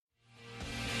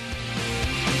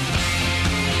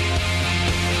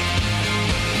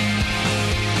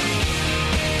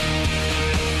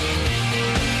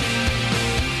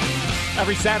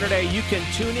Every Saturday, you can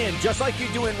tune in, just like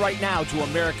you're doing right now, to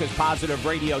America's Positive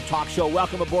Radio Talk Show.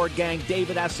 Welcome aboard, gang.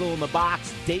 David Essel in the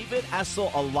box. David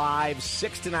Essel Alive,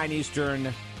 6 to 9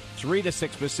 Eastern, 3 to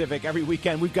 6 Pacific. Every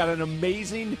weekend, we've got an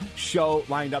amazing show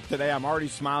lined up today. I'm already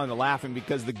smiling and laughing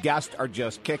because the guests are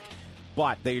just kicked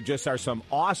butt. They just are some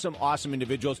awesome, awesome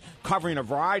individuals covering a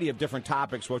variety of different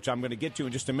topics, which I'm going to get to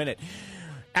in just a minute.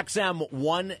 XM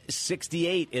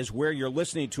 168 is where you're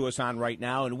listening to us on right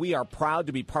now, and we are proud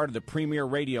to be part of the Premier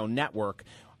Radio Network.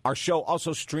 Our show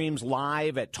also streams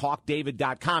live at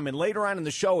TalkDavid.com. And later on in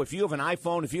the show, if you have an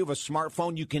iPhone, if you have a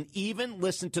smartphone, you can even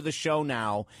listen to the show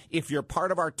now. If you're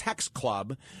part of our text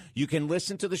club, you can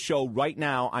listen to the show right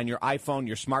now on your iPhone,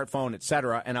 your smartphone,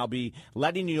 etc. And I'll be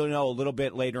letting you know a little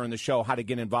bit later in the show how to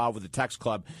get involved with the text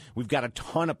club. We've got a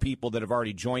ton of people that have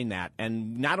already joined that.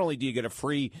 And not only do you get a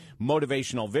free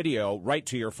motivational video right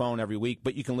to your phone every week,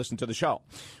 but you can listen to the show,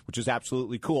 which is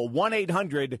absolutely cool.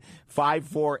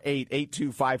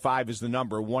 1-800-548-8255 is the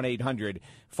number.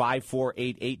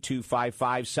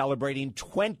 1-800-548-8255, celebrating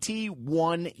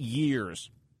 21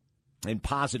 years in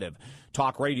positive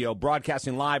talk radio,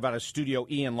 broadcasting live out of Studio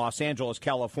E in Los Angeles,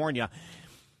 California.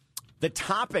 The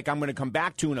topic I'm going to come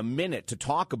back to in a minute to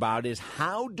talk about is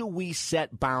how do we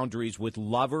set boundaries with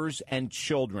lovers and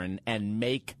children and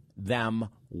make them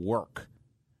work?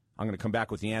 I'm going to come back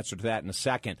with the answer to that in a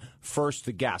second. First,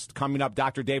 the guest. Coming up,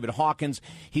 Dr. David Hawkins.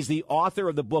 He's the author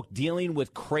of the book, Dealing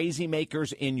with Crazy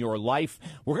Makers in Your Life.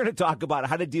 We're going to talk about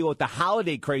how to deal with the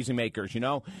holiday crazy makers, you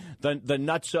know, the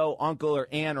nutso uncle or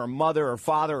aunt or mother or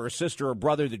father or sister or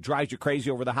brother that drives you crazy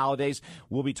over the holidays.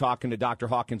 We'll be talking to Dr.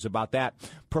 Hawkins about that.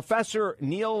 Professor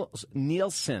Neil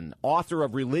Nielsen, author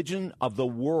of Religion of the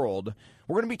World.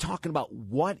 We're going to be talking about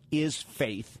what is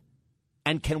faith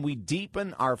and can we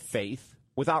deepen our faith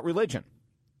without religion.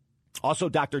 Also,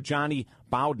 Dr. Johnny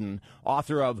Bowden,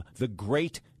 author of The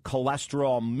Great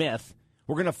Cholesterol Myth.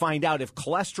 We're going to find out if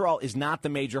cholesterol is not the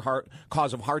major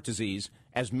cause of heart disease,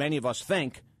 as many of us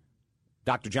think.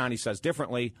 Dr. Johnny says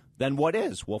differently. Then what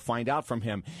is? We'll find out from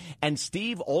him. And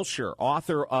Steve Olsher,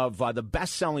 author of the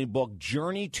best-selling book,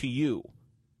 Journey to You.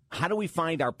 How do we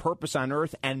find our purpose on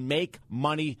earth and make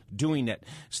money doing it?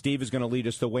 Steve is going to lead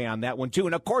us the way on that one, too.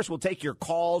 And, of course, we'll take your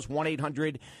calls,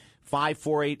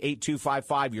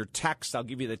 1-800-548-8255, your text. I'll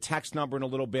give you the text number in a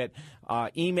little bit.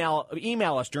 Email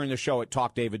us during the show at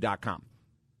TalkDavid.com.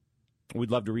 We'd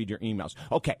love to read your emails.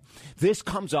 Okay, this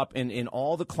comes up in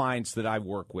all the clients that I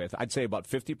work with. I'd say about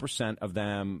 50% of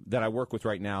them that I work with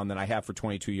right now and that I have for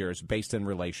 22 years based in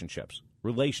relationships.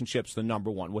 Relationships, the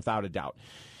number one, without a doubt.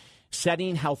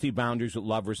 Setting healthy boundaries with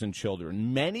lovers and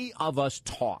children. Many of us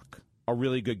talk a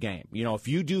really good game. You know, if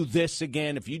you do this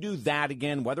again, if you do that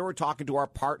again, whether we're talking to our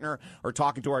partner or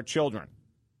talking to our children,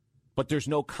 but there's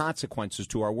no consequences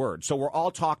to our words. So we're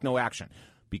all talk, no action,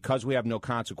 because we have no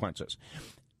consequences.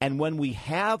 And when we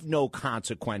have no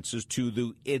consequences to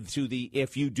the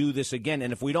if you do this again,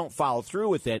 and if we don't follow through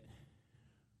with it,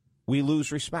 we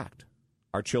lose respect.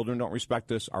 Our children don't respect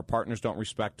us. Our partners don't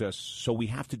respect us. So we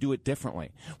have to do it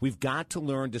differently. We've got to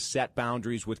learn to set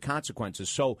boundaries with consequences.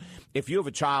 So if you have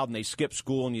a child and they skip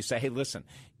school and you say, hey, listen,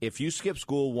 if you skip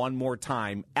school one more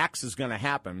time, X is going to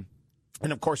happen.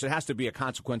 And, of course, it has to be a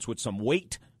consequence with some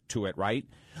weight to it, right?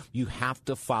 You have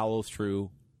to follow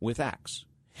through with X.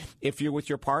 If you're with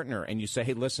your partner and you say,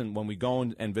 hey, listen, when we go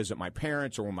and visit my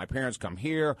parents or when my parents come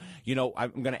here, you know,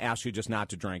 I'm going to ask you just not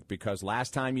to drink because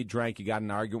last time you drank, you got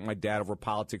in an argument with my dad over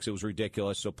politics. It was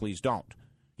ridiculous, so please don't.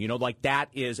 You know, like that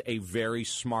is a very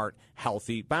smart,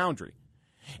 healthy boundary.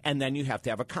 And then you have to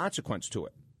have a consequence to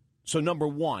it. So number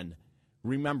one,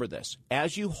 remember this.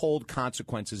 As you hold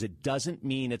consequences, it doesn't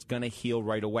mean it's going to heal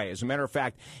right away. As a matter of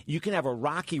fact, you can have a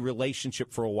rocky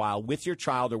relationship for a while with your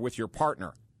child or with your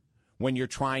partner when you're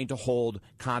trying to hold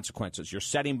consequences. You're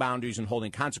setting boundaries and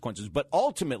holding consequences. But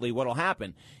ultimately what will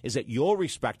happen is that you'll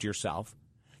respect yourself.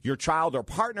 Your child or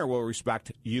partner will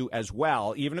respect you as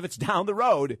well, even if it's down the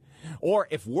road. Or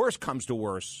if worse comes to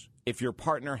worse, if your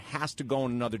partner has to go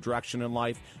in another direction in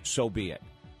life, so be it.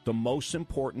 The most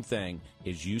important thing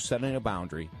is you setting a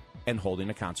boundary and holding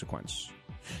a consequence.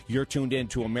 You're tuned in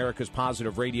to America's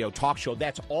Positive Radio Talk Show.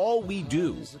 That's all we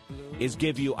do is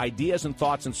give you ideas and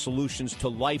thoughts and solutions to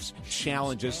life's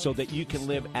challenges so that you can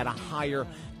live at a higher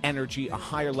energy, a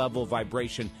higher level of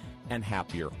vibration, and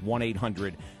happier.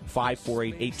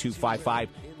 1-800-548-8255.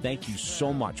 Thank you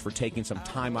so much for taking some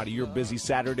time out of your busy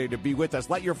Saturday to be with us.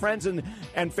 Let your friends and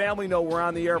family know we're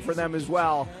on the air for them as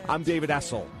well. I'm David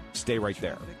Essel. Stay right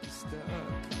there.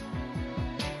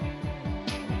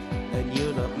 And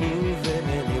you're not moving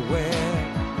anywhere.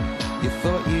 You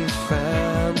thought you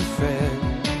found a friend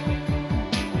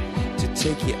to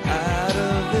take you out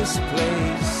of this this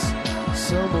place.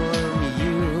 Someone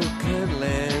you can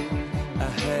lend a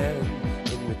hand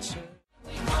in return.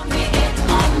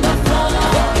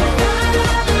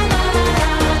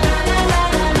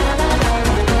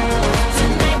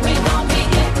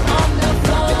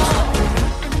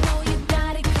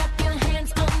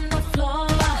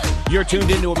 You're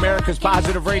tuned into America's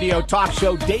Positive Radio talk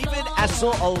show. David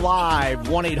Essel Alive.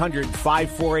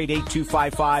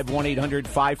 1-800-548-8255.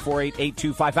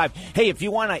 1-800-548-8255. Hey, if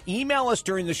you want to email us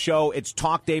during the show, it's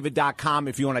talkdavid.com.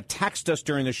 If you want to text us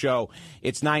during the show,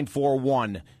 it's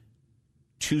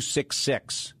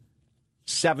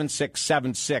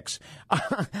 941-266-7676.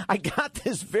 I got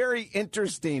this very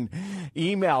interesting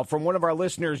email from one of our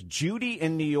listeners, Judy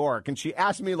in New York, and she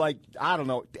asked me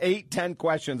 8, 10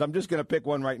 questions. I'm just going to pick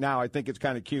one right now. I think it's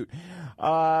kind of cute.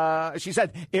 She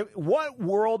said, what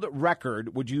world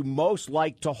record would you most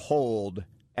like to hold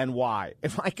and why?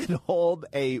 If I could hold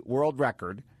a world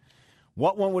record,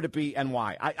 what one would it be and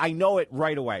why? I know it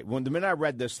right away. The minute I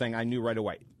read this thing, I knew right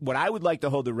away. What I would like to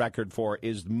hold the record for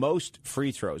is most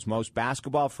free throws, most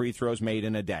basketball free throws made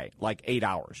in a day, like 8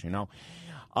 hours,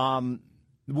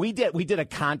 We did a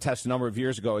contest a number of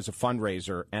years ago as a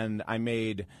fundraiser, and I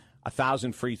made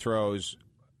 1,000 free throws.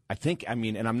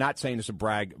 And I'm not saying this to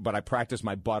brag, but I practiced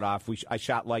my butt off. I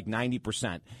shot like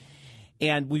 90%.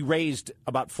 And we raised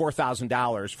about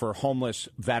 $4,000 for homeless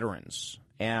veterans.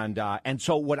 And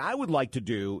so what I would like to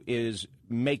do is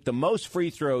make the most free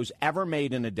throws ever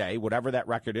made in a day, whatever that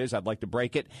record is. I'd like to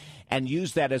break it and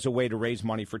use that as a way to raise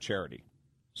money for charity.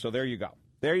 So there you go.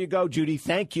 There you go, Judy.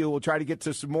 Thank you. We'll try to get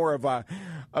to some more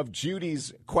of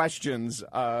Judy's questions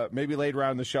maybe later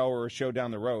on in the show or a show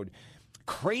down the road.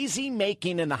 Crazy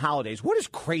making in the holidays. What is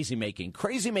crazy making?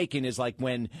 Crazy making is like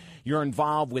when you're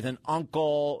involved with an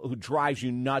uncle who drives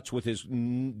you nuts with his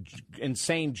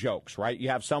insane jokes, right? You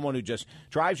have someone who just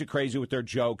drives you crazy with their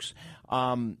jokes.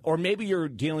 Or maybe you're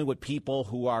dealing with people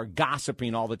who are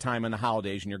gossiping all the time in the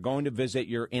holidays, and you're going to visit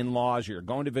your in-laws, or you're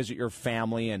going to visit your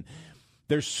family, and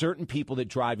there's certain people that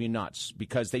drive you nuts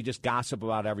because they just gossip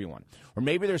about everyone. Or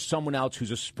maybe there's someone else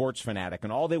who's a sports fanatic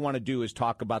and all they want to do is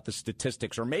talk about the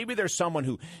statistics. Or maybe there's someone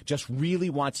who just really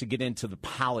wants to get into the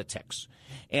politics.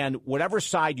 And whatever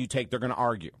side you take, they're going to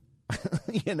argue.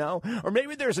 Or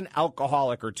maybe there's an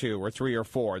alcoholic or two or three or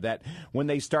four that when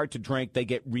they start to drink, they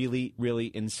get really, really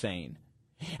insane.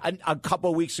 A couple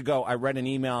of weeks ago, I read an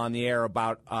email on the air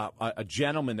about a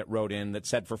gentleman that wrote in that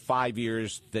said for 5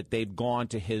 years that they've gone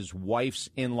to his wife's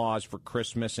in-laws for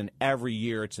Christmas, and every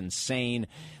year it's insane,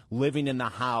 living in the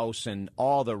house and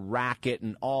all the racket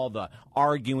and all the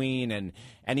arguing, and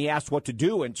he asked what to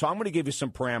do. And so I'm going to give you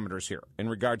some parameters here in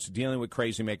regards to dealing with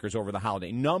crazy makers over the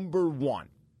holiday. Number one,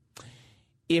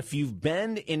 if you've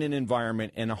been in an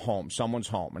environment in a home, someone's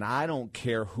home, and I don't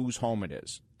care whose home it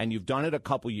is, and you've done it a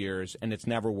couple years and it's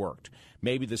never worked,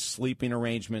 maybe the sleeping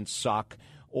arrangements suck,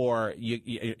 or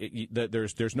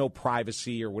there's no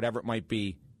privacy or whatever it might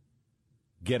be,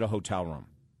 get a hotel room.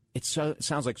 It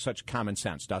sounds like such common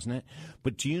sense, doesn't it?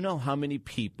 But do you know how many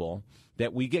people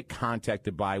that we get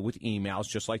contacted by with emails,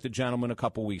 just like the gentleman a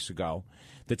couple weeks ago,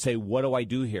 that say, what do I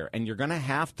do here? And you're going to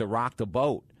have to rock the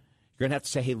boat. You're going to have to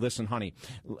say, hey, listen, honey,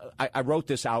 I wrote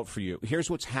this out for you.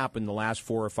 Here's what's happened the last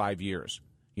 4 or 5 years,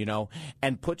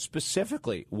 and put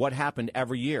specifically what happened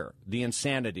every year, the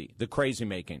insanity, the crazy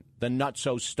making, the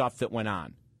nutso stuff that went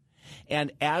on.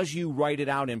 And as you write it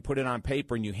out and put it on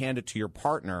paper and you hand it to your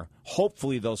partner,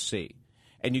 hopefully they'll see.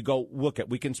 And you go, look,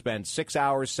 we can spend 6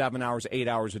 hours, 7 hours, 8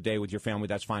 hours a day with your family.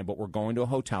 That's fine. But we're going to a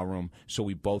hotel room so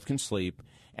we both can sleep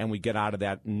and we get out of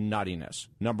that nuttiness.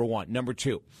 Number one. Number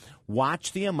two,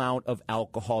 watch the amount of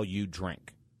alcohol you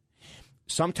drink.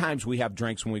 Sometimes we have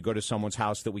drinks when we go to someone's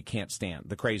house that we can't stand,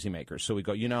 the crazy makers. So we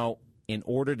go, in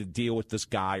order to deal with this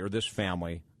guy or this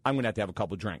family, I'm going to have a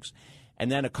couple of drinks. And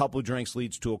then a couple of drinks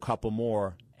leads to a couple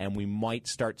more, and we might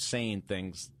start saying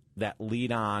things that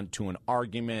lead on to an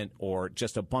argument or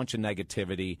just a bunch of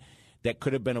negativity that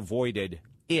could have been avoided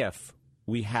if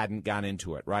we hadn't gone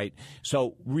into it, right?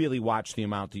 So really watch the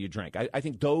amount that you drink. I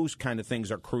think those kind of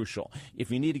things are crucial. If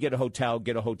you need to get a hotel,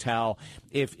 get a hotel.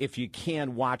 If you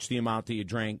can, watch the amount that you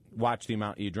drink, watch the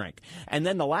amount that you drink. And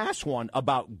then the last one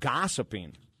about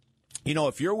gossiping.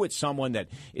 If you're with someone that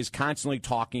is constantly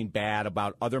talking bad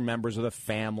about other members of the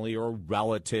family or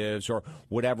relatives or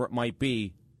whatever it might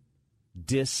be,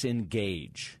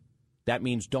 disengage. That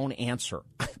means don't answer.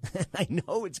 I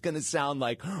know it's going to sound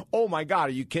like, oh, my God,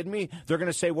 are you kidding me? They're going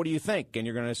to say, what do you think? And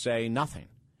you're going to say nothing.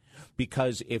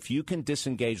 Because if you can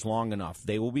disengage long enough,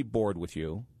 they will be bored with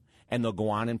you, and they'll go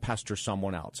on and pester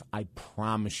someone else. I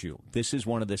promise you, this is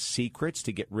one of the secrets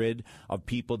to get rid of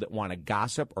people that want to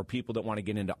gossip or people that want to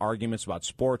get into arguments about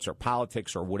sports or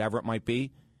politics or whatever it might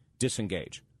be.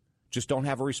 Disengage. Just don't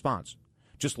have a response.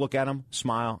 Just look at them,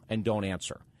 smile, and don't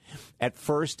answer. At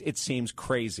first, it seems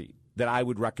crazy that I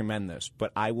would recommend this,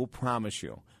 but I will promise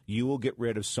you, you will get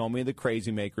rid of so many of the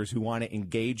crazy makers who want to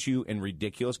engage you in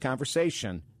ridiculous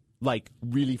conversation, like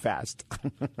really fast.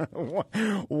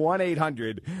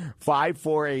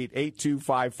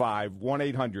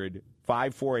 1-800-548-8255.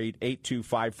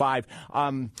 1-800-548-8255.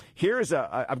 I'm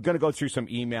going to go through some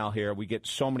email here. We get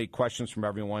so many questions from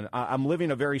everyone. I'm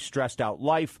living a very stressed out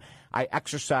life. I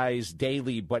exercise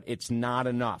daily, but it's not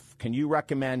enough. Can you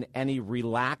recommend any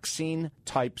relaxing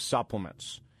type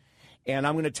supplements? And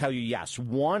I'm going to tell you yes.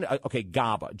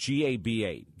 GABA,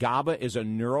 G-A-B-A. GABA is a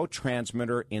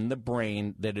neurotransmitter in the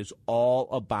brain that is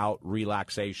all about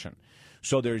relaxation.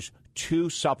 So there's 2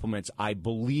 supplements I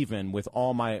believe in with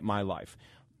all my life.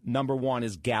 Number 1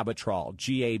 is Gabatrol,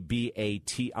 G-A-B-A-T-R-O-L,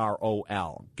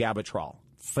 Gabatrol.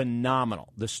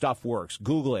 Phenomenal. The stuff works.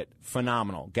 Google it.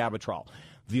 Phenomenal. Gabatrol.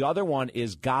 The other one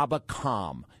is GABA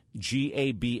Calm,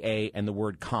 G-A-B-A, and the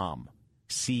word calm,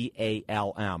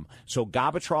 C-A-L-M. So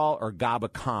Gabatrol or GABA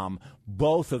Calm,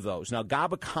 both of those. Now,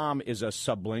 GABA Calm is a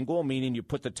sublingual, meaning you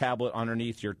put the tablet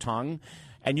underneath your tongue.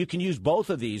 And you can use both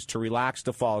of these to relax,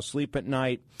 to fall asleep at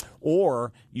night,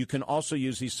 or you can also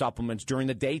use these supplements during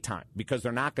the daytime because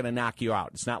they're not going to knock you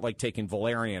out. It's not like taking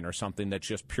Valerian or something that's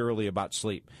just purely about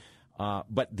sleep.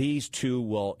 But these 2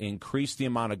 will increase the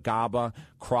amount of GABA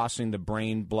crossing the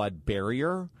brain-blood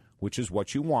barrier, which is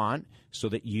what you want, so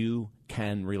that you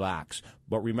can relax.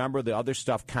 But remember, the other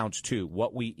stuff counts too.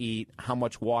 What we eat, how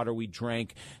much water we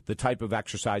drink, the type of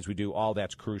exercise we do, all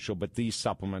that's crucial. But these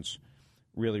supplements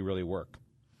really, really work.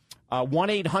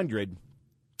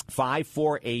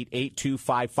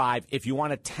 1-800-548-8255. If you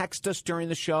want to text us during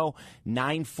the show,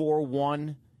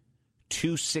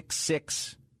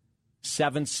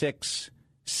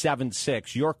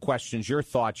 941-266-7676. Your questions, your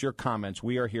thoughts, your comments,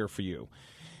 we are here for you.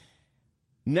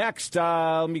 Next,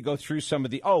 let me go through some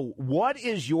of the... what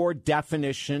is your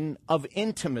definition of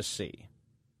intimacy?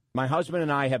 My husband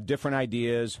and I have different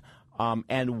ideas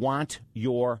and want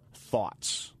your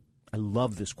thoughts. I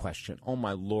love this question. Oh,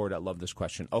 my Lord, I love this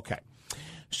question. Okay.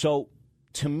 So,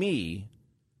 to me,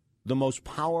 the most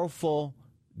powerful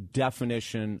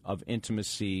definition of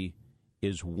intimacy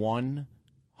is 100%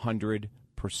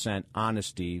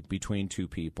 honesty between 2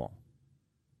 people.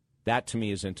 That, to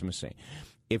me, is intimacy.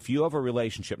 If you have a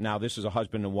relationship, now this is a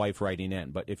husband and wife writing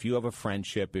in, but if you have a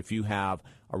friendship, if you have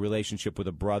a relationship with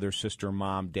a brother, sister,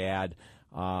 mom, dad,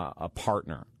 a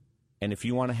partner, and if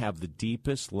you want to have the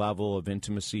deepest level of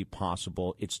intimacy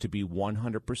possible, it's to be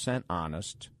 100%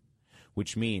 honest,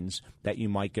 which means that you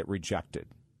might get rejected.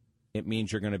 It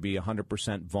means you're going to be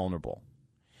 100% vulnerable.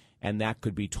 And that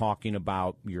could be talking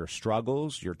about your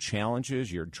struggles, your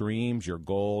challenges, your dreams, your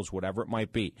goals, whatever it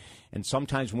might be. And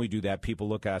sometimes when we do that, people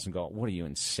look at us and go, what are you,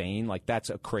 insane? Like, that's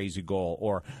a crazy goal.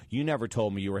 Or, you never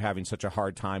told me you were having such a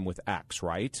hard time with X,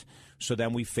 right? So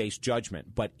then we face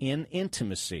judgment. But in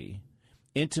intimacy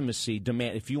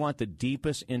demand, if you want the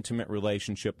deepest intimate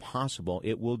relationship possible,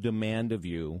 it will demand of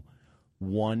you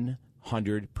 100%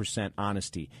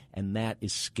 honesty. And that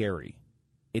is scary.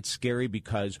 It's scary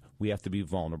because we have to be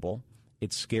vulnerable.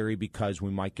 It's scary because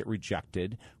we might get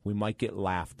rejected. We might get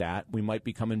laughed at. We might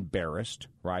become embarrassed,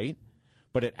 right?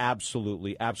 But it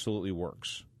absolutely, absolutely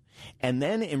works. And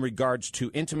then in regards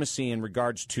to intimacy, in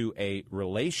regards to a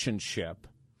relationship,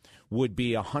 would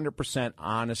be 100%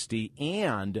 honesty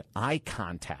and eye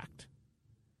contact.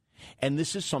 And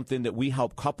this is something that we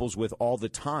help couples with all the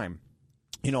time.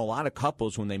 You know, a lot of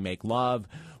couples, when they make love,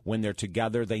 when they're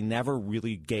together, they never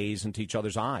really gaze into each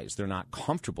other's eyes. They're not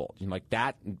comfortable. You know, like,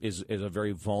 that is a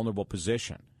very vulnerable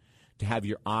position. To have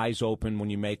your eyes open when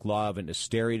you make love and to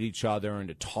stare at each other and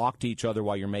to talk to each other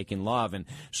while you're making love. And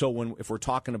so if we're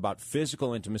talking about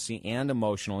physical intimacy and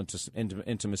emotional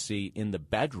intimacy in the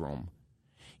bedroom,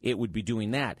 it would be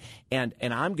doing that. And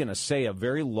I'm going to say a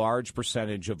very large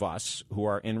percentage of us who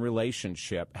are in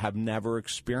relationship have never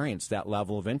experienced that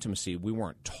level of intimacy. We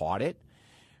weren't taught it.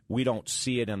 We don't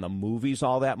see it in the movies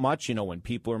all that much. You know, when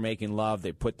people are making love,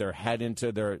 they put their head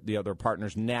into the other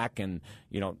partner's neck and,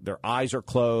 you know, their eyes are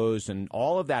closed, and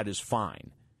all of that is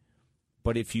fine.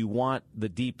 But if you want the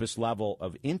deepest level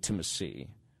of intimacy,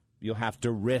 you'll have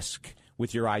to risk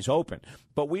with your eyes open.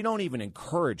 But we don't even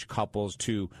encourage couples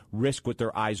to risk with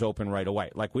their eyes open right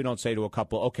away. Like, we don't say to a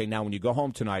couple, okay, now when you go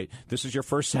home tonight, this is your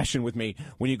first session with me.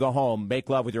 When you go home, make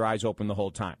love with your eyes open the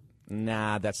whole time.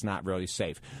 Nah, that's not really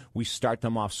safe. We start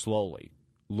them off slowly.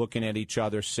 looking at each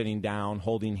other, sitting down,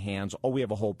 holding hands. Oh, we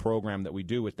have a whole program that we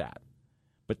do with that.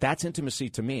 But that's intimacy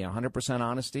to me, 100%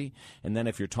 honesty. And then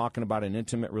if you're talking about an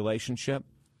intimate relationship,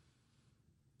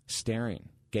 staring,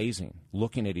 gazing,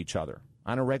 looking at each other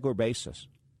on a regular basis.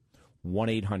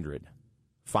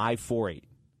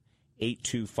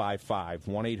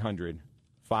 1-800-548-8255.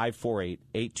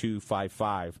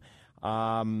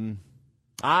 1-800-548-8255.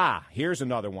 Here's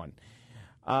another one.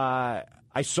 I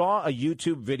saw a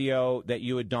YouTube video that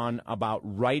you had done about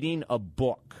writing a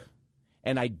book,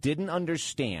 and I didn't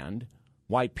understand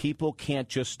why people can't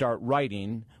just start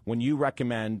writing when you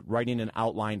recommend writing an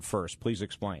outline first. Please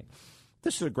explain.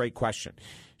 This is a great question.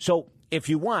 So if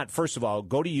you want, first of all,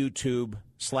 go to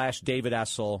YouTube/David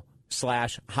Essel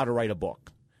 /How to Write a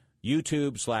Book.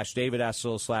 YouTube/David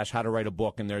Essel /How to Write a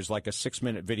Book, and there's like a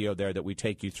 6-minute video there that we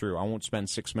take you through. I won't spend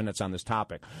 6 minutes on this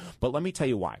topic, but let me tell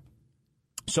you why.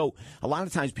 So a lot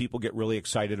of times people get really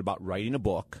excited about writing a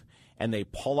book, and they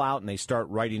pull out and they start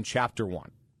writing chapter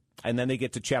 1. And then they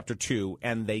get to chapter 2,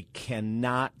 and they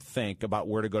cannot think about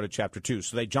where to go to chapter 2.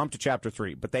 So they jump to chapter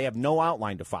 3, but they have no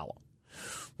outline to follow.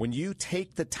 When you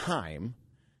take the time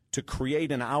to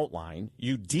create an outline,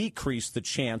 you decrease the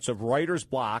chance of writer's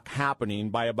block happening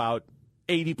by about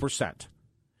 80%.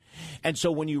 And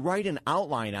so when you write an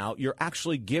outline out, you're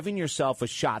actually giving yourself a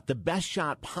shot, the best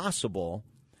shot possible,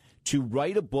 to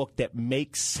write a book that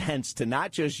makes sense to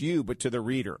not just you, but to the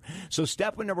reader. So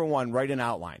step number 1, write an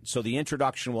outline. So the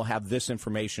introduction will have this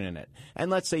information in it. And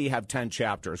let's say you have 10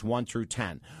 chapters, 1 through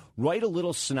 10. Write a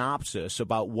little synopsis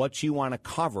about what you want to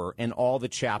cover in all the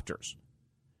chapters.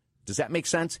 Does that make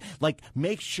sense? Like,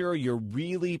 make sure you're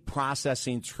really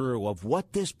processing through of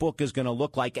what this book is going to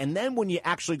look like. And then when you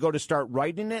actually go to start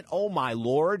writing it, oh, my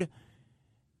Lord,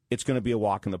 it's going to be a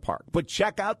walk in the park. But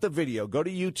check out the video. Go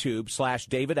to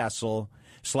YouTube/David Essel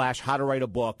 /How to Write a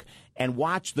Book and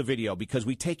watch the video, because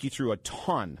we take you through a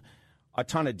ton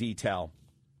of detail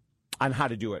on how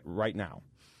to do it right now.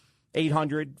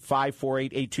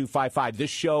 800-548-8255. This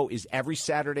show is every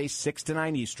Saturday, 6 to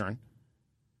 9 Eastern,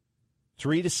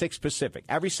 3 to 6 Pacific.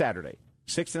 Every Saturday,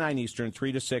 6 to 9 Eastern,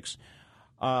 3 to 6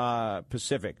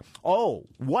 Pacific. Oh,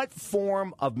 what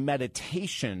form of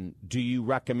meditation do you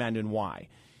recommend and why?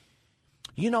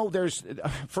 You know,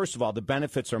 first of all, the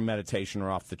benefits of meditation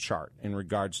are off the chart in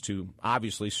regards to,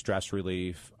 obviously, stress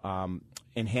relief,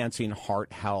 enhancing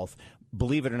heart health,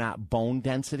 believe it or not, bone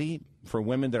density for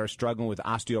women that are struggling with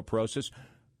osteoporosis.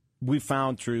 We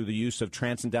found through the use of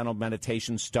transcendental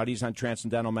meditation, studies on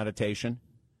transcendental meditation,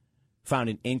 found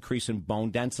an increase in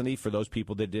bone density for those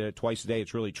people that did it twice a day.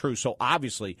 It's really true. So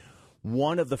obviously,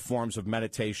 one of the forms of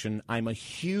meditation I'm a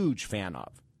huge fan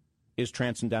of is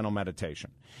transcendental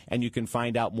meditation. And you can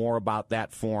find out more about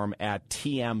that form at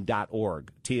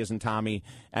tm.org. T as in Tommy,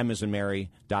 M as in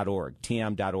Mary.org,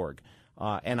 tm.org.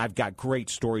 And I've got great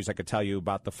stories I could tell you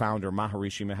about the founder,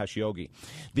 Maharishi Mahesh Yogi.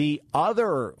 The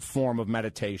other form of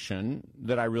meditation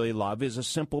that I really love is a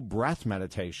simple breath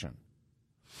meditation,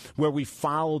 where we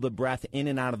follow the breath in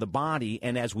and out of the body,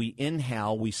 and as we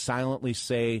inhale, we silently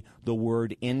say the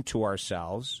word into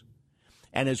ourselves.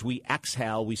 And as we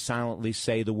exhale, we silently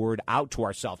say the word out to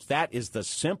ourselves. That is the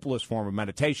simplest form of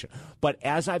meditation. But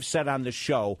as I've said on the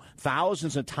show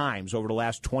thousands of times over the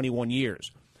last 21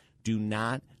 years, do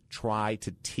not try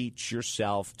to teach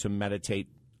yourself to meditate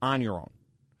on your own.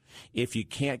 If you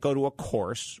can't go to a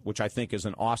course, which I think is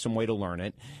an awesome way to learn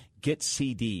it, get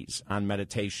CDs on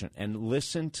meditation and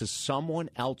listen to someone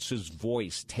else's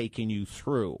voice taking you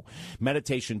through.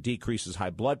 Meditation decreases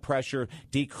high blood pressure,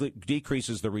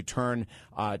 decreases the return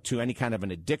to any kind of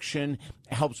an addiction,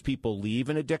 helps people leave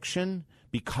an addiction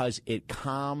because it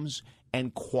calms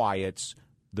and quiets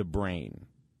the brain.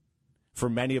 For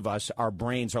many of us, our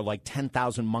brains are like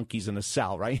 10,000 monkeys in a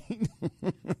cell, right?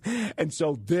 And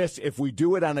so this, if we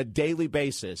do it on a daily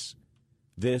basis,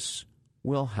 this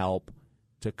will help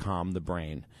to calm the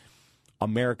brain.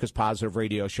 America's Positive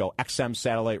Radio Show, XM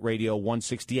Satellite Radio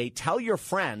 168. Tell your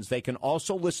friends they can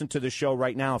also listen to the show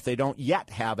right now if they don't yet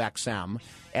have XM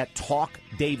at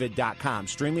TalkDavid.com.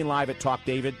 Streaming live at Talk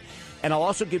David. And I'll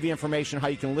also give you information how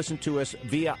you can listen to us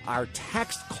via our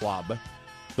text club.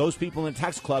 Those people in the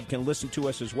text club can listen to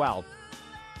us as well.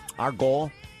 Our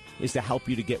goal is to help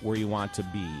you to get where you want to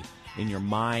be in your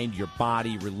mind, your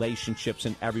body, relationships,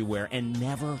 and everywhere. And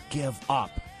never give up.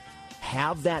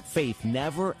 Have that faith.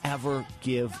 Never, ever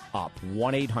give up.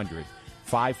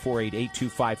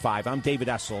 1-800-548-8255. I'm David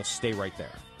Essel. Stay right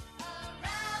there.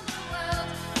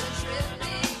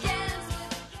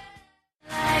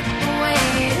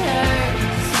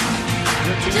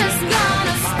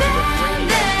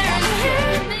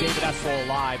 David Essel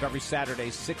Live every Saturday,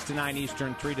 6 to 9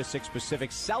 Eastern, 3 to 6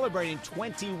 Pacific, celebrating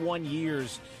 21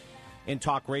 years in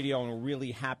talk radio, and we're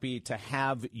really happy to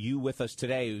have you with us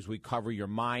today as we cover your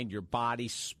mind, your body,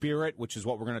 spirit, which is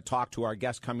what we're going to talk to our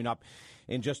guest coming up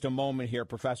in just a moment here.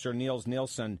 Professor Niels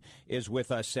Nielsen is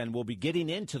with us, and we'll be getting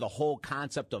into the whole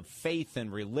concept of faith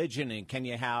and religion, and can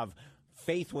you have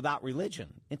faith without religion?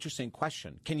 Interesting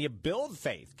question. Can you build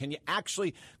faith?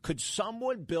 Could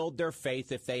someone build their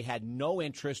faith if they had no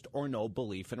interest or no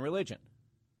belief in religion?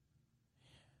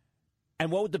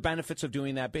 And what would the benefits of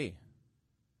doing that be?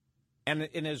 And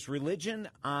is religion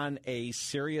on a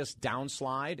serious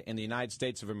downslide in the United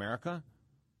States of America?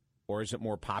 Or is it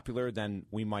more popular than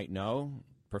we might know?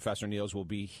 Professor Niels will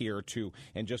be here, too,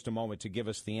 in just a moment to give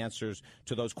us the answers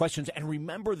to those questions. And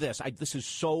remember this. This is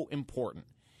so important.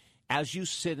 As you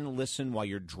sit and listen while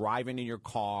you're driving in your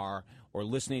car or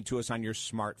listening to us on your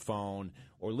smartphone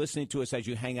or listening to us as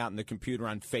you hang out on the computer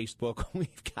on Facebook,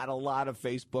 we've got a lot of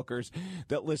Facebookers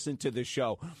that listen to the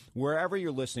show. Wherever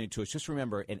you're listening to us, just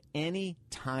remember, at any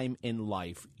time in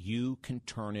life, you can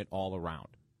turn it all around.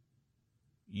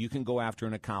 You can go after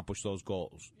and accomplish those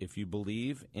goals if you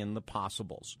believe in the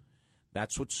possibles.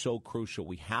 That's what's so crucial.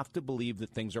 We have to believe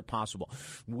that things are possible.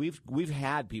 We've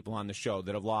had people on the show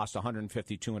that have lost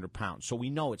 150, 200 pounds, so we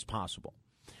know it's possible.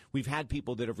 We've had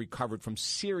people that have recovered from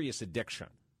serious addiction,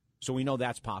 so we know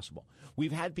that's possible.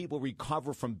 We've had people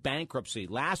recover from bankruptcy.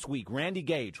 Last week, Randy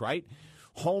Gage, right?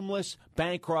 Homeless,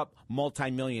 bankrupt,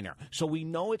 multimillionaire. So we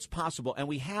know it's possible, and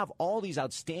we have all these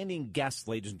outstanding guests,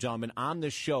 ladies and gentlemen, on the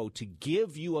show to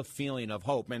give you a feeling of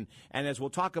hope, and as we'll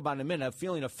talk about in a minute, a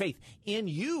feeling of faith in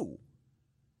you.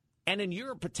 And in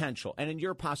your potential and in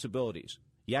your possibilities.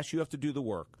 Yes, you have to do the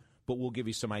work, but we'll give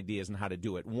you some ideas on how to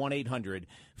do it.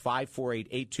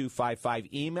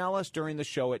 1-800-548-8255. Email us during the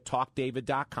show at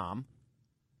talkdavid.com,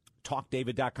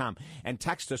 talkdavid.com, and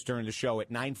text us during the show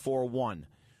at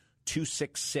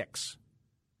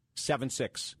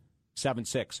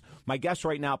 941-266-7676. My guest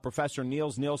right now, Professor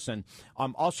Niels Nielsen,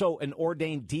 also an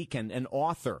ordained deacon and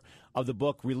author of the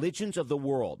book Religions of the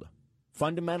World,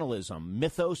 Fundamentalism,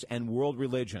 Mythos, and World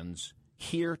Religions,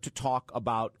 here to talk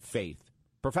about faith.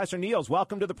 Professor Niels,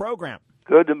 welcome to the program.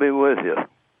 Good to be with you.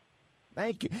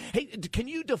 Thank you. Hey, can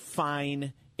you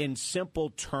define in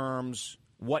simple terms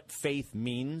what faith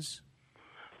means?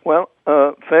 Well,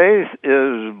 faith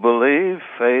is belief,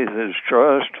 faith is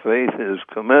trust, faith is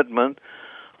commitment.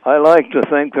 I like to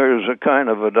think there's a kind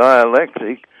of a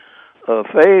dialectic.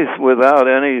 Faith without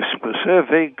any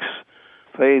specifics,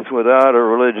 faith without a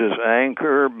religious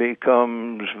anchor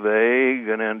becomes vague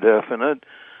and indefinite,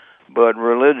 but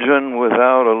religion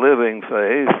without a living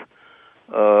faith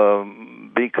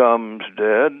becomes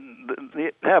dead.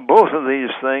 Both of these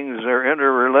things are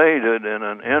interrelated in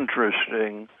an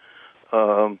interesting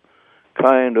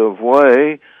kind of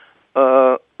way.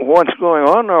 What's going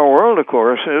on in our world, of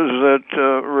course, is that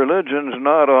religion's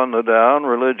not on the down,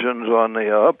 religion's on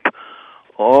the up.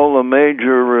 All the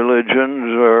major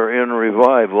religions are in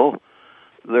revival.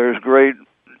 There's great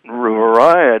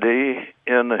variety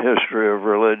in the history of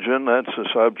religion. That's a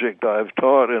subject I've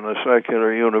taught in a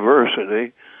secular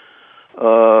university.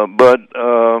 But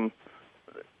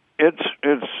it's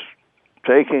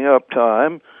taking up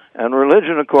time. And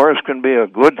religion, of course, can be a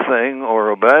good thing or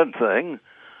a bad thing.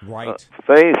 Right.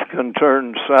 Faith can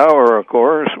turn sour, of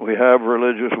course. We have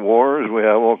religious wars. We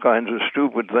have all kinds of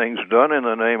stupid things done in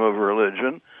the name of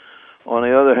religion. On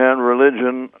the other hand,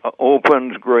 religion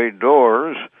opens great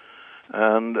doors,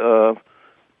 and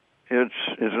it's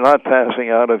not passing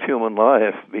out of human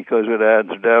life because it adds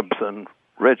depth and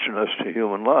richness to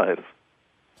human life.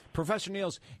 Professor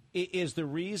Niels, is the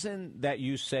reason that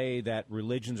you say that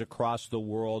religions across the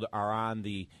world are on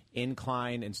the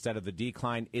incline instead of the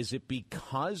decline, is it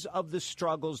because of the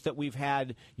struggles that we've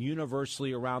had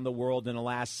universally around the world in the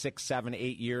last 6, 7,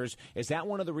 8 years? Is that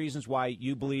one of the reasons why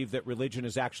you believe that religion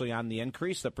is actually on the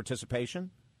increase, the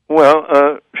participation? Well,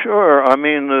 sure. I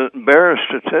mean, the bare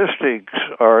statistics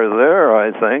are there,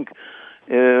 I think.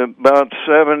 About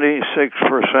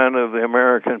 76% of the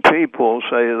American people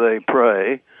say they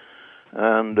pray.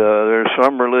 And there's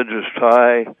some religious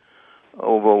tie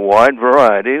of a wide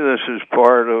variety. This is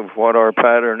part of what our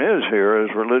pattern is here,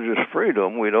 is religious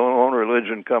freedom. We don't want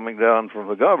religion coming down from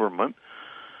the government,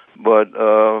 but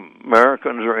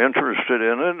Americans are interested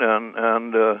in it,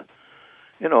 and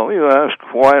you ask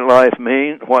what life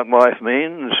means,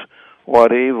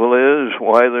 what evil is,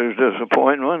 why there's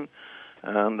disappointment,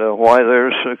 and why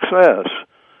there's success.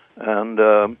 And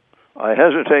I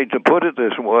hesitate to put it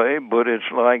this way, but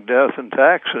it's like death and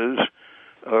taxes.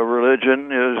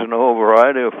 Religion is in a whole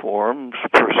variety of forms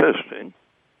persisting.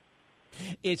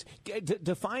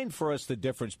 Define for us the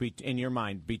difference in your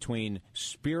mind between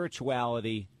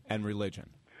spirituality and religion.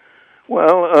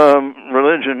 Well,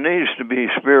 religion needs to be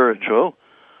spiritual,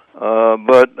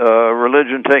 but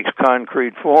religion takes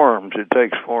concrete forms. It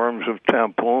takes forms of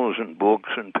temples and books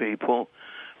and people.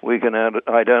 We can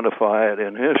identify it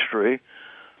in history.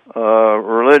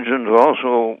 Religion's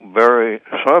also very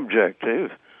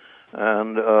subjective,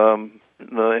 and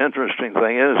the interesting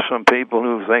thing is some people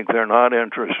who think they're not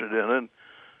interested in it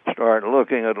start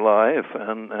looking at life,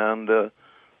 and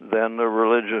then the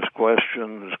religious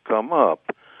questions come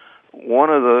up. One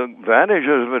of the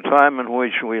advantages of the time in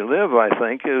which we live, I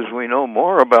think, is we know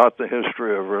more about the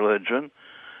history of religion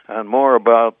and more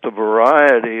about the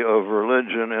variety of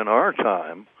religion in our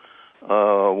time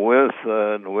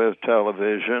with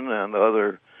television and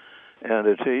other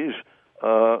entities.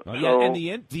 And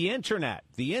the internet.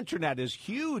 The internet is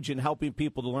huge in helping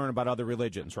people to learn about other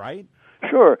religions, right?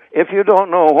 Sure. If you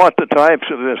don't know what the types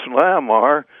of Islam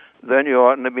are, then you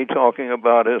oughtn't to be talking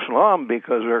about Islam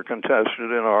because they're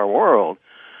contested in our world.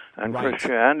 And right.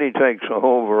 Christianity takes a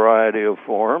whole variety of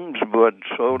forms, but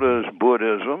so does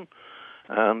Buddhism.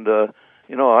 And,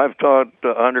 I've taught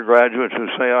undergraduates who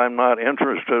say I'm not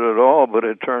interested at all, but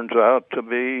it turns out to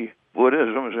be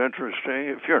Buddhism is interesting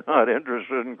if you're not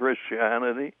interested in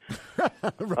Christianity.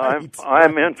 Right.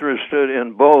 I'm interested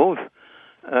in both,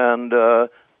 and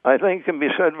I think it can be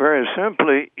said very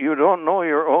simply, you don't know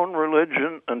your own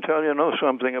religion until you know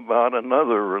something about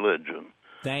another religion.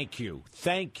 Thank you.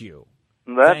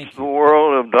 That's the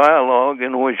world of dialogue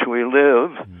in which we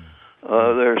live.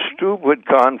 There are stupid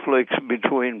conflicts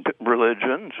between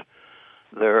religions.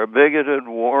 There are bigoted,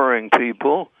 warring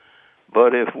people.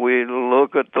 But if we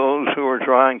look at those who are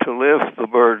trying to lift the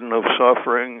burden of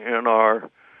suffering in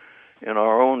our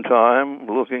own time,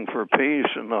 looking for peace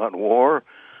and not war,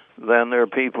 then there are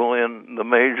people in the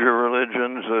major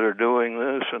religions that are doing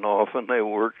this, and often they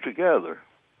work together.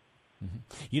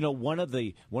 One of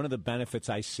the benefits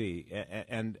I see,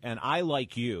 and I,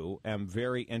 like you, am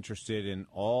very interested in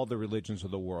all the religions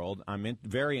of the world. I'm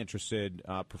very interested,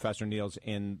 Professor Niels,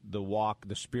 in the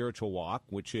spiritual walk,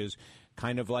 which is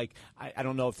kind of like, I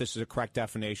don't know if this is a correct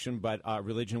definition, but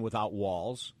religion without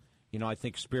walls. I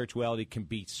think spirituality can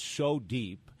be so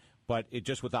deep, but it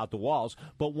just without the walls.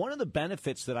 But one of the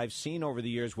benefits that I've seen over the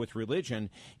years with religion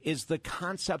is the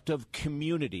concept of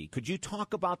community. Could you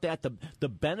talk about that? The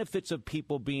benefits of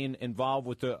people being involved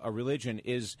with a religion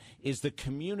is the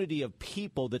community of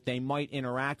people that they might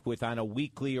interact with on a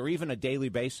weekly or even a daily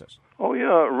basis. Oh,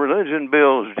 yeah. Religion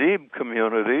builds deep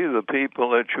community, the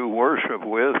people that you worship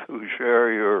with who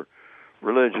share your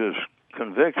religious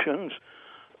convictions.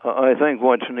 I think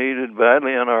what's needed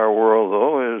badly in our world,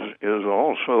 though, is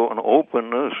also an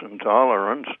openness and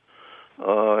tolerance.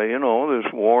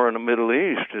 This war in the Middle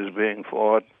East is being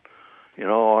fought,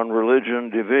 on religion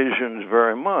divisions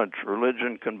very much.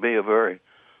 Religion can be a very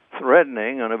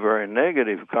threatening and a very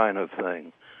negative kind of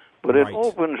thing. But it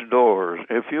opens doors.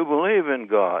 If you believe in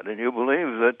God and you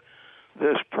believe that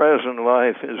this present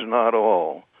life is not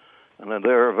all, and that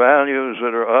there are values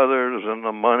that are others than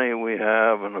the money we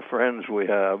have and the friends we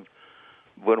have,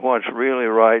 but what's really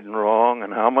right and wrong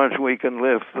and how much we can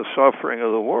lift the suffering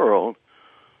of the world,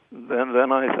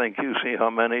 then I think you see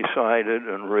how many-sided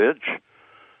and rich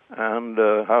and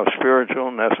how spiritual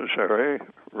and necessary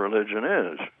religion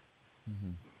is.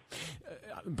 Mm-hmm.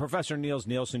 Professor Niels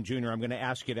Nielsen, Jr., I'm going to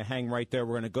ask you to hang right there.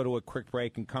 We're going to go to a quick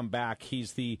break and come back.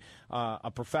 He's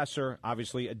a professor,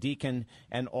 obviously a deacon,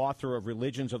 and author of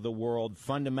Religions of the World,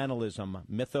 Fundamentalism,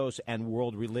 Mythos, and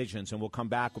World Religions. And we'll come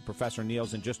back with Professor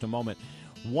Niels in just a moment.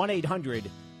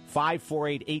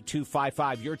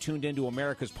 1-800-548-8255. You're tuned into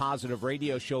America's Positive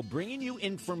Radio Show, bringing you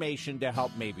information to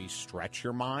help maybe stretch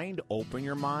your mind, open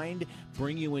your mind,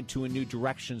 bring you into a new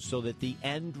direction so that the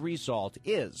end result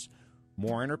is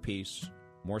more inner peace,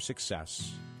 more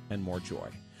success, and more joy.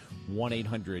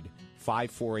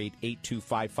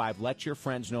 1-800-548-8255. Let your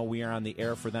friends know we are on the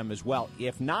air for them as well.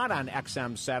 If not on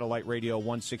XM Satellite Radio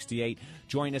 168,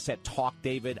 join us at Talk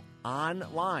David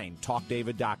online,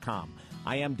 talkdavid.com.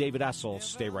 I am David Essel.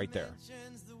 Stay right there.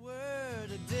 The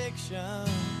word addiction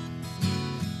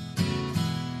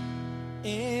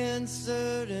in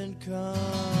certain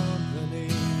company.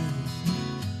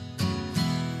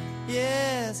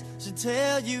 Yes, she'll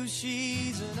tell you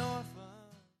she's an orphan.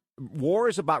 War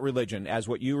is about religion, as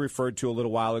what you referred to a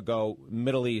little while ago,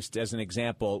 Middle East as an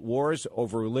example. Wars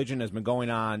over religion has been going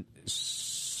on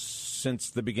since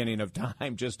the beginning of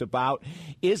time, just about.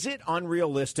 Is it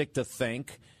unrealistic to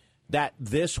think that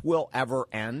this will ever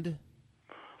end?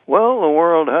 Well, the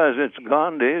world has its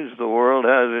Gandhis, the world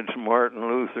has its Martin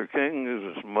Luther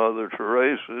Kings, its Mother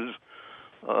Teresa's,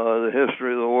 The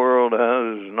history of the world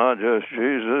has not just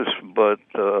Jesus, but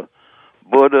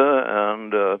Buddha,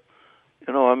 and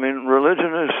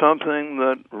religion is something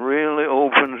that really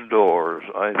opens doors.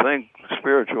 I think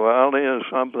spirituality is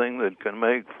something that can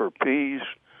make for peace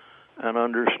and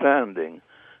understanding.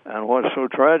 And what's so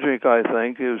tragic, I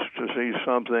think, is to see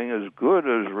something as good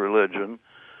as religion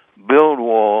build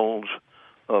walls,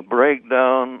 break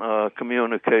down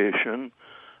communication.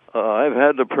 I've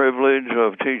had the privilege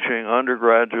of teaching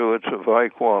undergraduates of high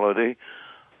quality.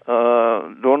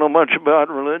 Don't know much about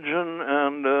religion,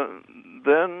 and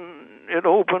then it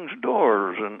opens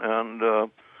doors, and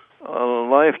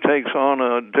life takes on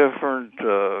a different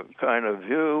kind of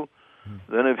view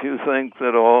than if you think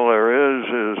that all there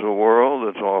is a world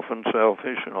that's often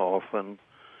selfish and often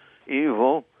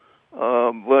evil.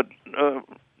 But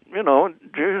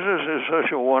Jesus is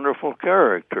such a wonderful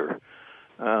character,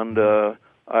 and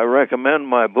I recommend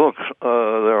my books.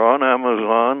 They're on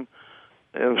Amazon.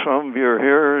 If some of your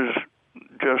hearers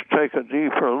just take a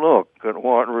deeper look at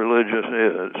what religion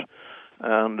is,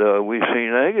 and we see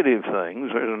negative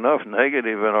things. There's enough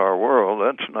negative in our world.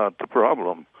 That's not the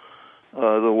problem.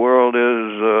 The world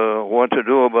is what to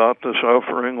do about the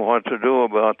suffering, what to do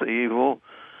about the evil.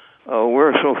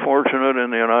 We're so fortunate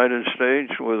in the United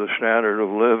States with a standard of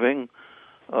living.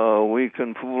 We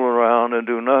can fool around and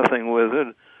do nothing with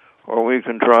it, or we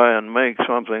can try and make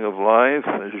something of life,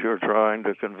 as you're trying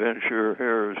to convince your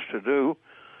hearers to do.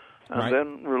 And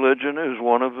then religion is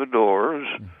one of the doors.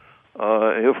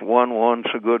 If one wants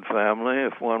a good family,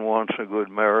 if one wants a good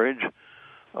marriage,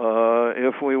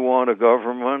 if we want a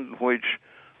government which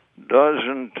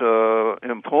doesn't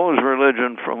impose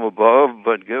religion from above,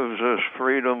 but gives us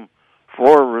freedom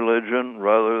for religion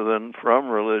rather than from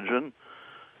religion,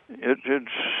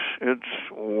 it's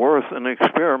worth an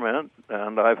experiment.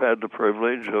 And I've had the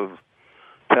privilege of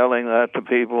telling that to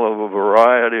people of a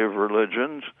variety of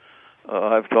religions.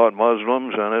 I've taught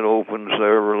Muslims, and it opens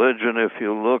their religion if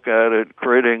you look at it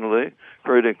critically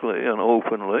and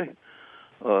openly.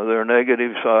 There are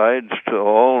negative sides to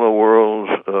all the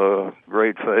world's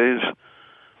great faiths,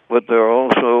 but there are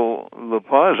also the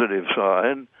positive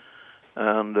side.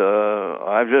 And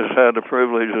I've just had the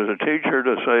privilege as a teacher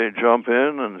to say, jump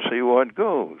in and see what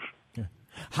goes.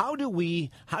 How do we,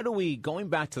 going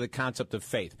back to the concept of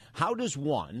faith, how does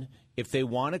one, if they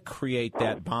want to create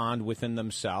that bond within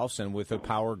themselves and with a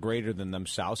power greater than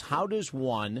themselves, how does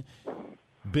one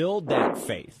build that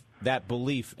faith, that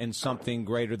belief in something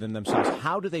greater than themselves?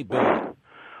 How do they build it?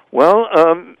 Well,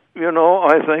 I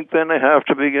think then they have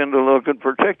to begin to look at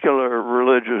particular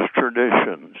religious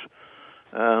traditions.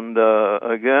 And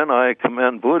again, I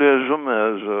commend Buddhism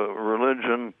as a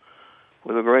religion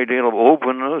with a great deal of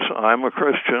openness. I'm a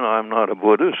Christian, I'm not a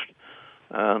Buddhist.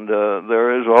 And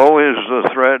there is always the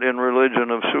threat in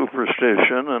religion of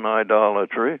superstition and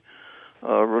idolatry.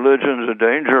 Religion's a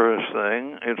dangerous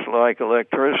thing. It's like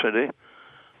electricity.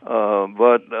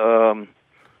 But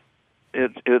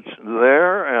it's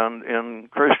there, and in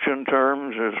Christian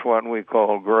terms, it's what we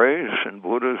call grace. In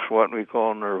Buddhist, what we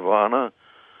call nirvana.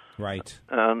 Right.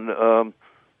 And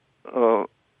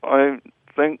I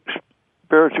think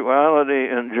spirituality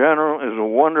in general is a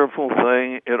wonderful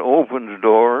thing. It opens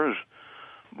doors,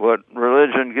 but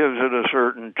religion gives it a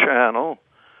certain channel.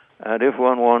 And if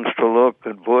one wants to look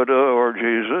at Buddha or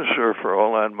Jesus, or for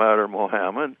all that matter,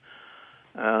 Mohammed,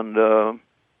 and, there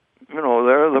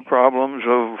are the problems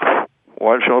of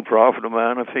what shall profit a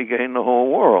man if he gain the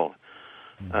whole world.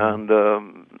 And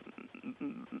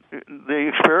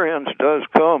the experience does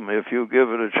come if you give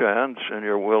it a chance and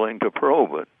you're willing to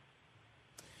probe it.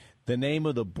 The name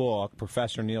of the book,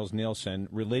 Professor Niels Nielsen,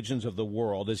 Religions of the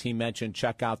World, as he mentioned,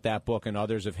 check out that book and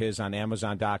others of his on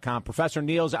Amazon.com. Professor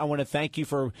Niels, I want to thank you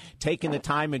for taking the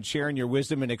time and sharing your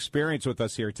wisdom and experience with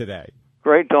us here today.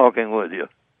 Great talking with you.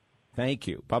 Thank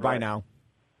you. Bye-bye now.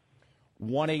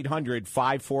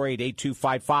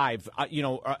 1-800-548-8255.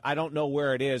 I don't know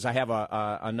where it is. I have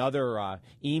another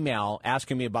email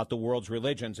asking me about the world's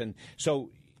religions. And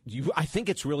so I think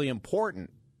it's really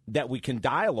important that we can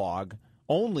dialogue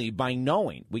only by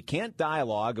knowing. We can't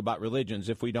dialogue about religions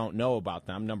if we don't know about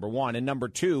them, number one. And number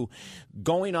two,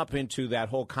 going up into that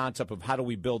whole concept of how do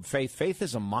we build faith. Faith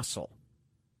is a muscle.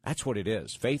 That's what it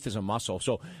is. Faith is a muscle.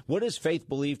 So what does faith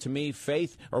believe to me?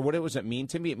 Faith, or what does it mean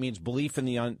to me? It means belief in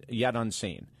the yet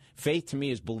unseen. Faith to me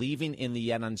is believing in the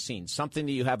yet unseen, something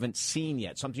that you haven't seen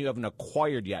yet, something you haven't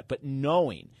acquired yet, but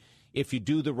knowing if you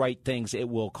do the right things, it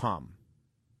will come.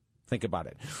 Think about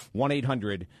it.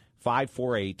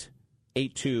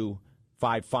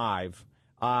 1-800-548-8255.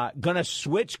 Going to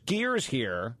switch gears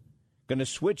here. Going to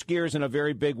switch gears in a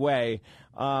very big way.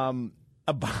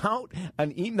 about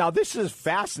an email. Now, this is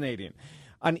fascinating.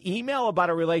 An email about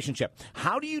a relationship.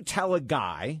 How do you tell a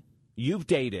guy you've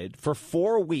dated for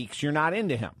 4 weeks you're not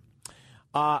into him?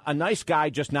 A nice guy,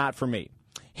 just not for me.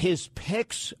 His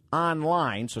pics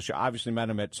online, so she obviously met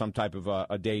him at some type of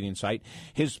a dating site.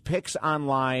 His pics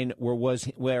online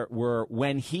were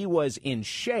when he was in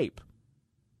shape.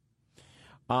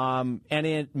 And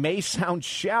it may sound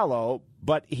shallow,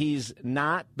 but he's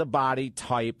not the body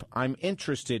type I'm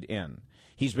interested in.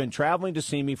 He's been traveling to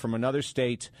see me from another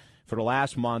state for the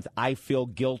last month. I feel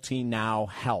guilty now.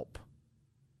 Help.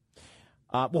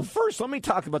 Well, first, let me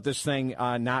talk about this thing.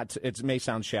 It may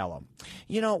sound shallow.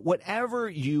 Whatever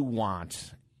you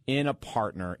want in a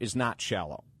partner is not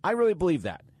shallow. I really believe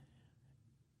that.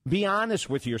 Be honest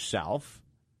with yourself,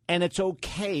 and it's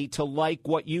okay to like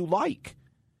what you like.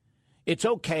 It's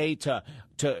okay to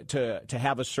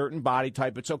have a certain body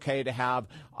type. It's okay to have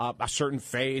a certain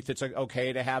faith. It's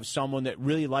okay to have someone that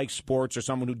really likes sports or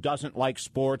someone who doesn't like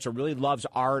sports or really loves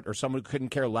art or someone who couldn't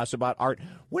care less about art.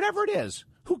 Whatever it is,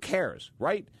 who cares,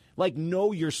 right? Like,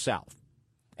 know yourself.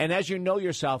 And as you know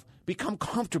yourself, become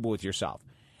comfortable with yourself.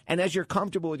 And as you're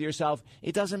comfortable with yourself,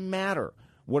 it doesn't matter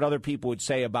what other people would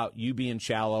say about you being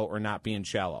shallow or not being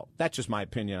shallow. That's just my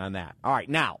opinion on that. All right,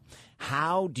 now,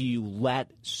 how do you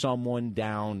let someone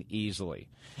down easily?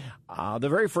 The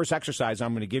very first exercise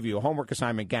I'm going to give you, a homework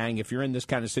assignment, gang, if you're in this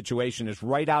kind of situation, is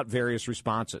write out various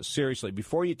responses. Seriously,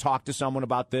 before you talk to someone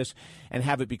about this and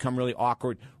have it become really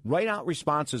awkward, write out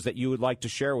responses that you would like to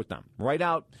share with them. Write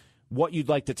out what you'd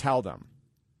like to tell them.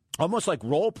 Almost like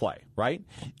role play, right?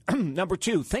 Number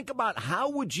 2, think about how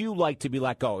would you like to be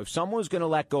let go? If someone's going to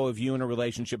let go of you in a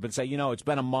relationship and say, it's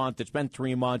been a month, it's been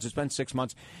 3 months, it's been 6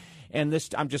 months, and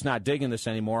I'm just not digging this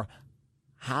anymore,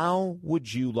 how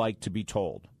would you like to be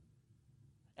told?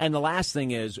 And the last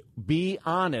thing is, be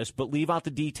honest, but leave out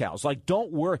the details. Like,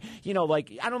 don't worry.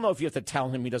 I don't know if you have to tell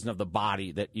him he doesn't have the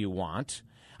body that you want.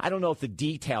 I don't know if the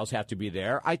details have to be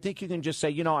there. I think you can just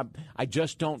say, I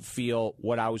just don't feel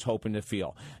what I was hoping to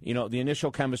feel. The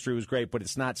initial chemistry was great, but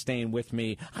it's not staying with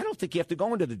me. I don't think you have to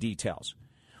go into the details.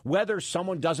 Whether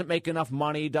someone doesn't make enough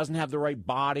money, doesn't have the right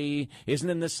body, isn't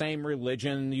in the same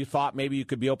religion, you thought maybe you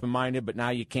could be open-minded, but now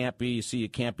you can't be, you see you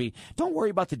can't be. Don't worry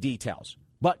about the details,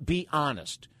 but be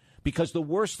honest. Because the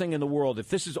worst thing in the world, if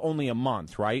this is only a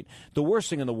month, right, the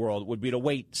worst thing in the world would be to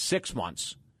wait 6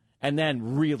 months and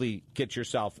then really get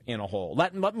yourself in a hole.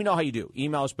 Let me know how you do.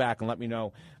 Email us back and let me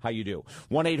know how you do.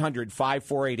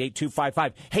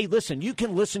 1-800-548-8255. Hey, listen, you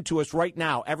can listen to us right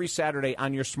now every Saturday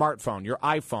on your smartphone, your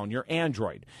iPhone, your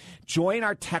Android. Join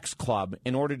our text club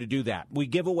in order to do that. We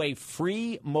give away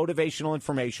free motivational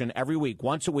information every week.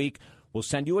 Once a week, we'll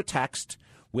send you a text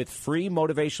with free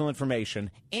motivational information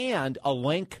and a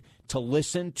link to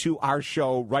listen to our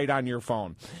show right on your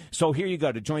phone. So here you go.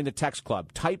 To join the text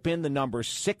club, type in the number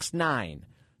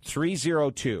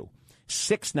 69302.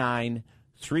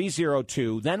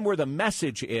 69302. Then where the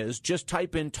message is, just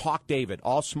type in Talk David,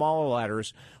 all smaller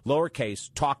letters, lowercase,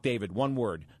 Talk David, one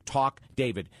word, Talk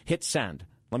David. Hit send.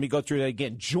 Let me go through that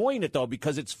again. Join it, though,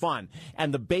 because it's fun.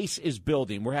 And the base is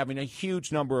building. We're having a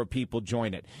huge number of people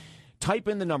join it. Type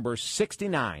in the number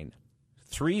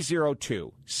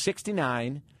 69302.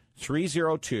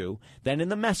 69302. Then in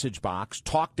the message box,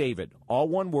 Talk David, all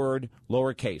one word,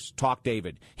 lowercase, Talk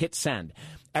David. Hit send.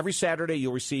 Every Saturday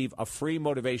you'll receive a free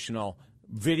motivational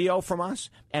video from us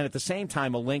and at the same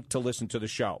time a link to listen to the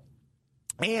show.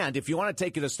 And if you want to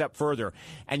take it a step further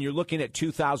and you're looking at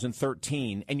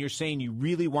 2013 and you're saying you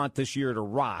really want this year to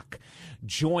rock,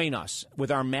 join us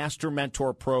with our Master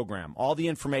Mentor program. All the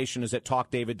information is at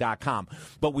TalkDavid.com.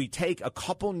 But we take a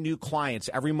couple new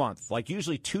clients every month, like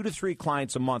usually 2 to 3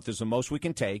 clients a month is the most we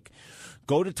can take.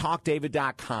 Go to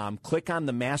TalkDavid.com, click on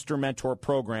the Master Mentor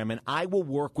program, and I will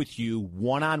work with you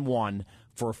one-on-one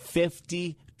for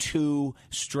 52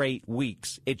 straight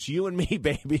weeks. It's you and me,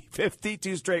 baby.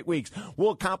 52 straight weeks.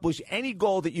 We'll accomplish any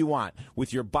goal that you want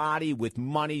with your body, with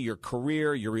money, your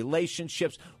career, your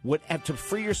relationships. To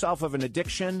free yourself of an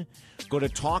addiction, go to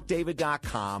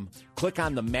TalkDavid.com, click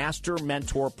on the Master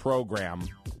Mentor program,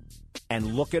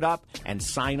 and look it up and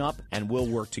sign up, and we'll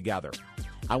work together.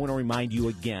 I want to remind you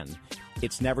again,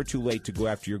 it's never too late to go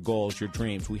after your goals, your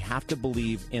dreams. We have to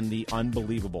believe in the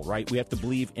unbelievable, right? We have to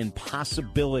believe in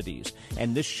possibilities.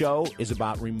 And this show is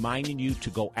about reminding you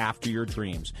to go after your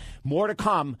dreams. More to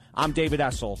come. I'm David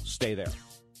Essel. Stay there.